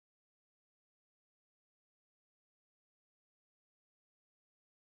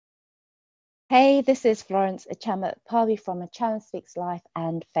Hey, this is Florence Achama Parby from Achama Speaks Life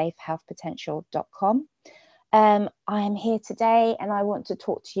and faithhealthpotential.com. I am here today and I want to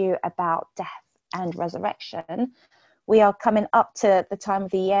talk to you about death and resurrection. We are coming up to the time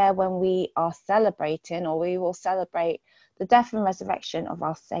of the year when we are celebrating, or we will celebrate the death and resurrection of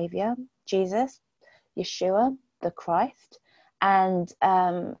our Savior, Jesus, Yeshua, the Christ. And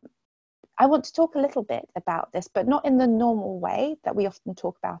I want to talk a little bit about this, but not in the normal way that we often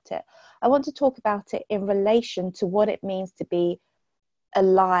talk about it. I want to talk about it in relation to what it means to be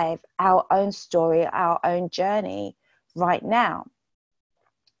alive, our own story, our own journey right now.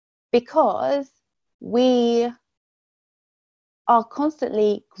 Because we are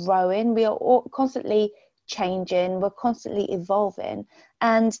constantly growing, we are constantly changing, we're constantly evolving.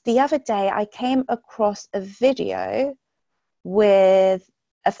 And the other day I came across a video with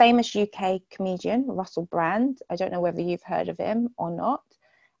a famous UK comedian, Russell Brand. I don't know whether you've heard of him or not.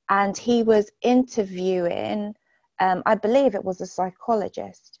 And he was interviewing, I believe it was a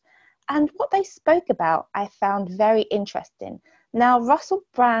psychologist. And what they spoke about, I found very interesting. Now, Russell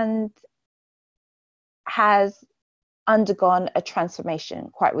Brand has undergone a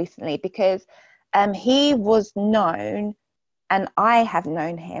transformation quite recently because he was known, and I have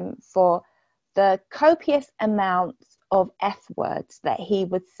known him for the copious amounts of F words that he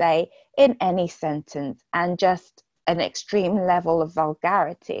would say in any sentence, and just an extreme level of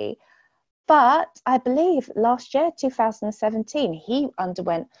vulgarity. But I believe last year, 2017, he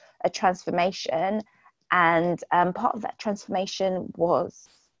underwent a transformation, and part of that transformation was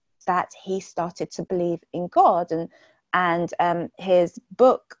that he started to believe in God, and his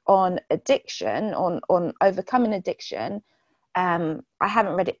book on addiction, on overcoming addiction. I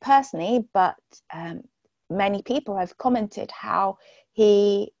haven't read it personally, but many people have commented how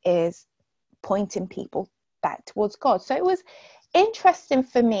he is pointing people back towards God. So it was interesting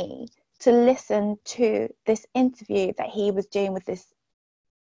for me to listen to this interview that he was doing with this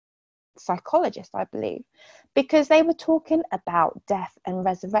psychologist, I believe, because they were talking about death and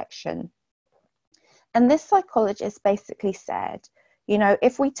resurrection. And this psychologist basically said, you know,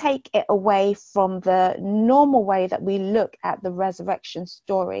 if we take it away from the normal way that we look at the resurrection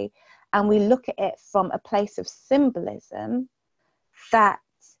story, and we look at it from a place of symbolism, that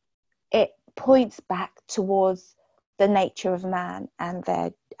it points back towards the nature of man and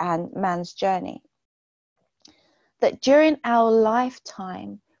man's journey. That during our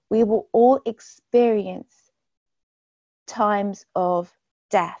lifetime, we will all experience times of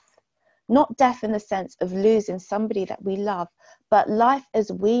death. Not death in the sense of losing somebody that we love, but life as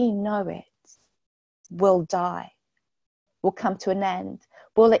we know it will die, will come to an end.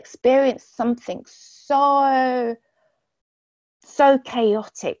 We'll experience something so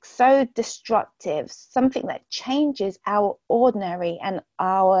chaotic, so destructive, something that changes our ordinary and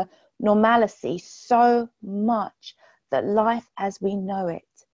our normalcy so much that life as we know it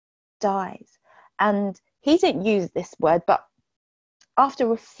dies. And he didn't use this word, but after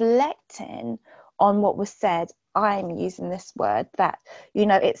reflecting on what was said, I'm using this word, that, you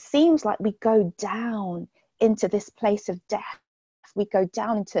know, it seems like we go down into this place of death. We go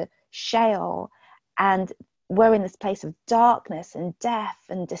down into Sheol, and we're in this place of darkness and death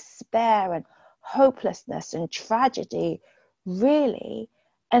and despair and hopelessness and tragedy, really.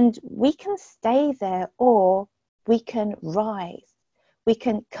 And we can stay there, or we can rise. We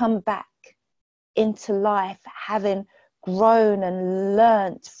can come back into life, having grown and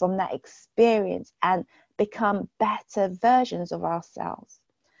learnt from that experience and become better versions of ourselves.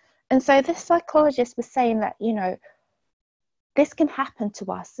 And so this psychologist was saying that, you know, this can happen to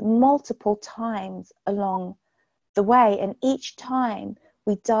us multiple times along the way, and each time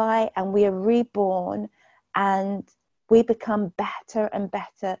we die and we are reborn and we become better and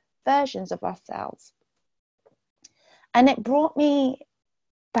better versions of ourselves. And it brought me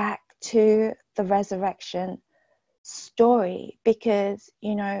back to the resurrection story, because,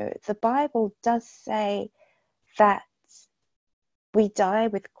 you know, the Bible does say that we die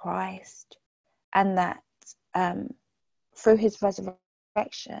with Christ, and that through his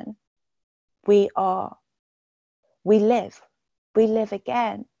resurrection we live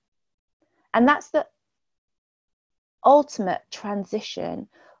again. And that's the ultimate transition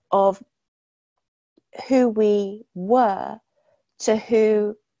of who we were to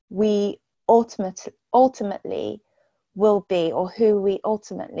who we ultimately will be, or who we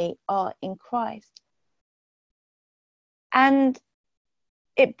ultimately are in Christ. And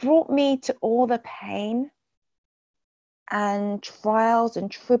it brought me to all the pain and trials and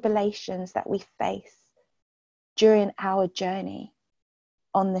tribulations that we face during our journey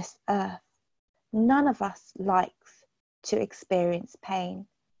on this earth. None of us likes to experience pain.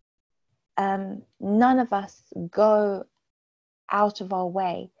 none of us go out of our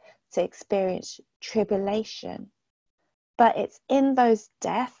way to experience tribulation, but it's in those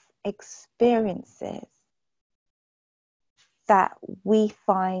death experiences that we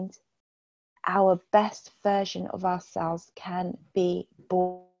find our best version of ourselves can be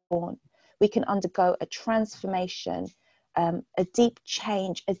born. We can undergo a transformation, a deep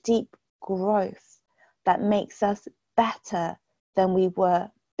change, a deep growth that makes us better than we were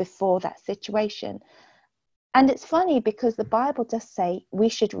before that situation. And it's funny because the Bible does say we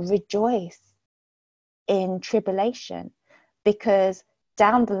should rejoice in tribulation, because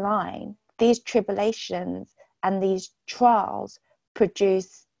down the line, these tribulations and these trials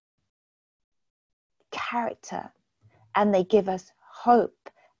produce character, and they give us hope,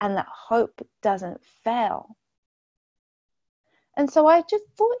 and that hope doesn't fail. And so I just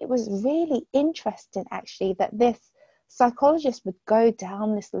thought it was really interesting, actually, that this psychologist would go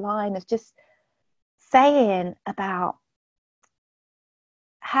down this line of just saying about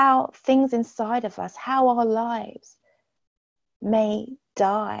how things inside of us, how our lives may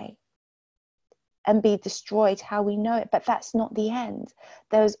die and be destroyed, how we know it, but that's not the end.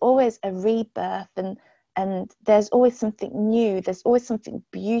 There's always a rebirth, and there's always something new, there's always something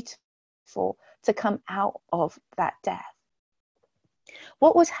beautiful to come out of that death.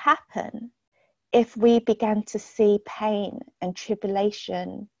 What would happen if we began to see pain and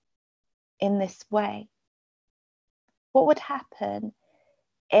tribulation in this way? What would happen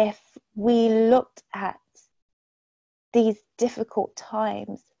if we looked at these difficult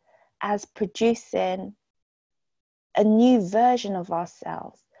times as producing a new version of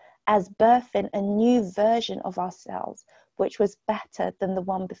ourselves, as birthing a new version of ourselves, which was better than the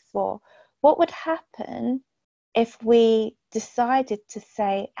one before? What would happen if we decided to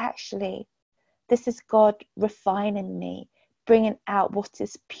say, actually, this is God refining me, bringing out what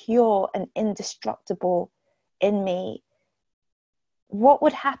is pure and indestructible in me? What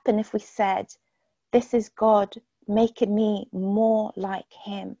would happen if we said, this is God making me more like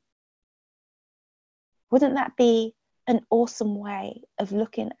him? Wouldn't that be an awesome way of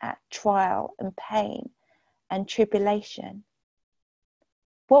looking at trial and pain and tribulation?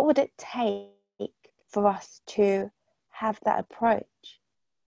 What would it take for us to have that approach?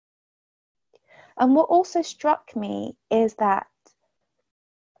 And what also struck me is that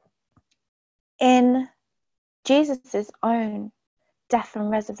in Jesus's own death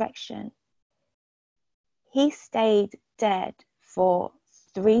and resurrection, he stayed dead for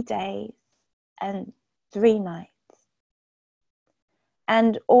 3 days and 3 nights.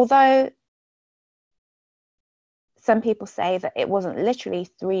 And although some people say that it wasn't literally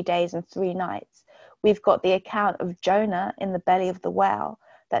 3 days and 3 nights, we've got the account of Jonah in the belly of the whale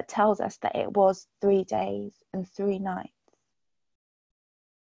that tells us that it was 3 days and 3 nights.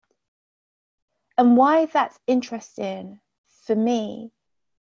 And why that's interesting for me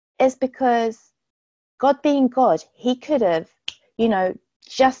is because God being God, he could have,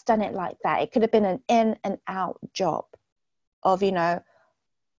 just done it like that. It could have been an in and out job of,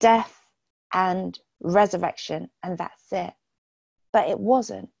 death and resurrection, and that's it. But it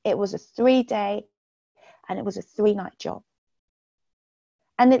wasn't. It was a 3-day and it was a 3-night job.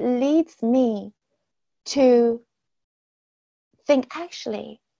 And it leads me to think,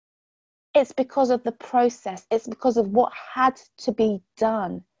 actually, it's because of the process. It's because of what had to be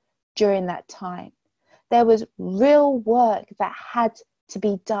done during that time. There was real work that had to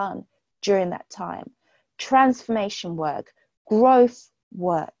be done during that time. Transformation work, growth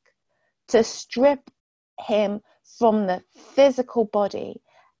work, to strip him from the physical body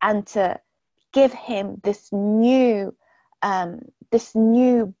and to give him this new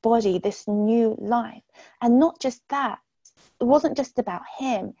body, this new life. And not just that, it wasn't just about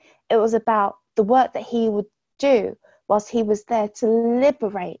him, it was about the work that he would do whilst he was there to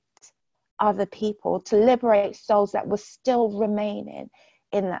liberate other people, to liberate souls that were still remaining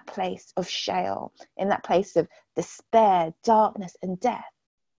in that place of Sheol, in that place of despair, darkness, and death.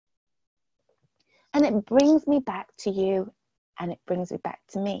 And it brings me back to you, and it brings me back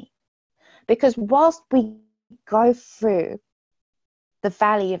to me. Because whilst we go through the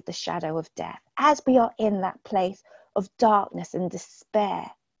valley of the shadow of death, as we are in that place of darkness and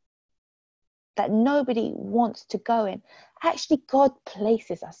despair that nobody wants to go in, actually God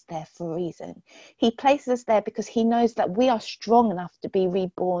places us there for a reason. He places us there because he knows that we are strong enough to be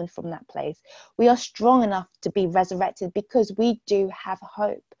reborn from that place. We are strong enough to be resurrected because we do have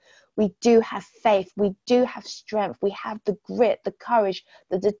hope. We do have faith. We do have strength. We have the grit, the courage,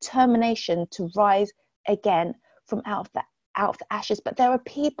 the determination to rise again from out of the ashes. But there are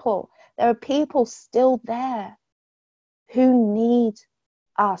people still there who need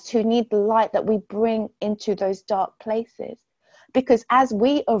us, who need the light that we bring into those dark places. Because as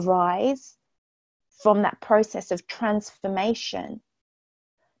we arise from that process of transformation,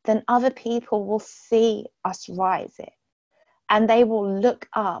 then other people will see us rising, and they will look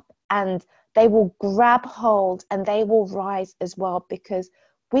up and they will grab hold and they will rise as well, because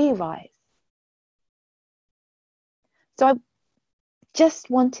we rise. So I just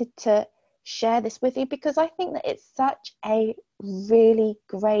wanted to share this with you, because I think that it's such a really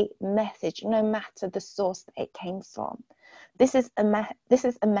great message, no matter the source that it came from. This is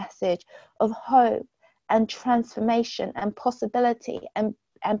a message of hope and transformation and possibility and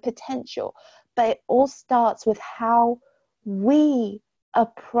potential. But it all starts with how we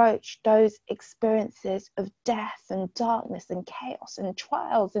approach those experiences of death and darkness and chaos and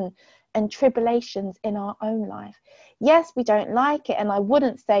trials and tribulations in our own life. Yes, we don't like it, and I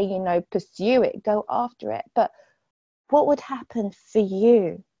wouldn't say, pursue it, go after it, but what would happen for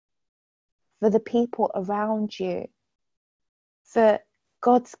you, for the people around you, for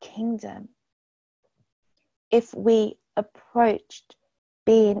God's kingdom, if we approached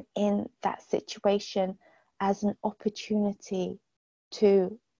being in that situation as an opportunity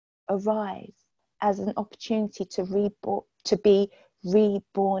to arise, as an opportunity to be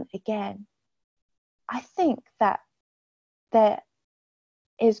reborn again? I think that there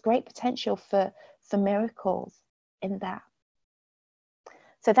is great potential for miracles in that.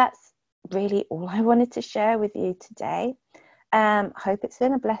 So that's really all I wanted to share with you today. Hope it's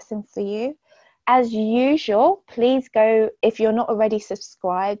been a blessing for you. As usual, please go, if you're not already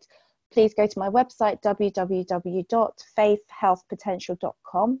subscribed, please go to my website,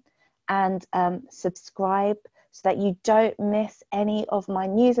 www.faithhealthpotential.com, and subscribe so that you don't miss any of my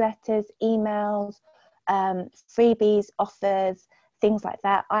newsletters, emails, freebies, offers, things like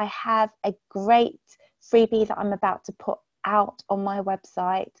that. I have a great freebie that I'm about to put out on my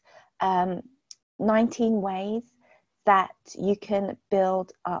website, 19 ways that you can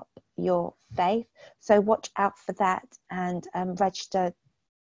build up your faith. So watch out for that, and register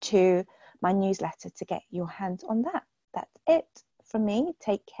to my newsletter to get your hands on that. That's it from me.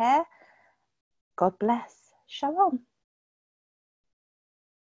 Take care. God bless. Shalom.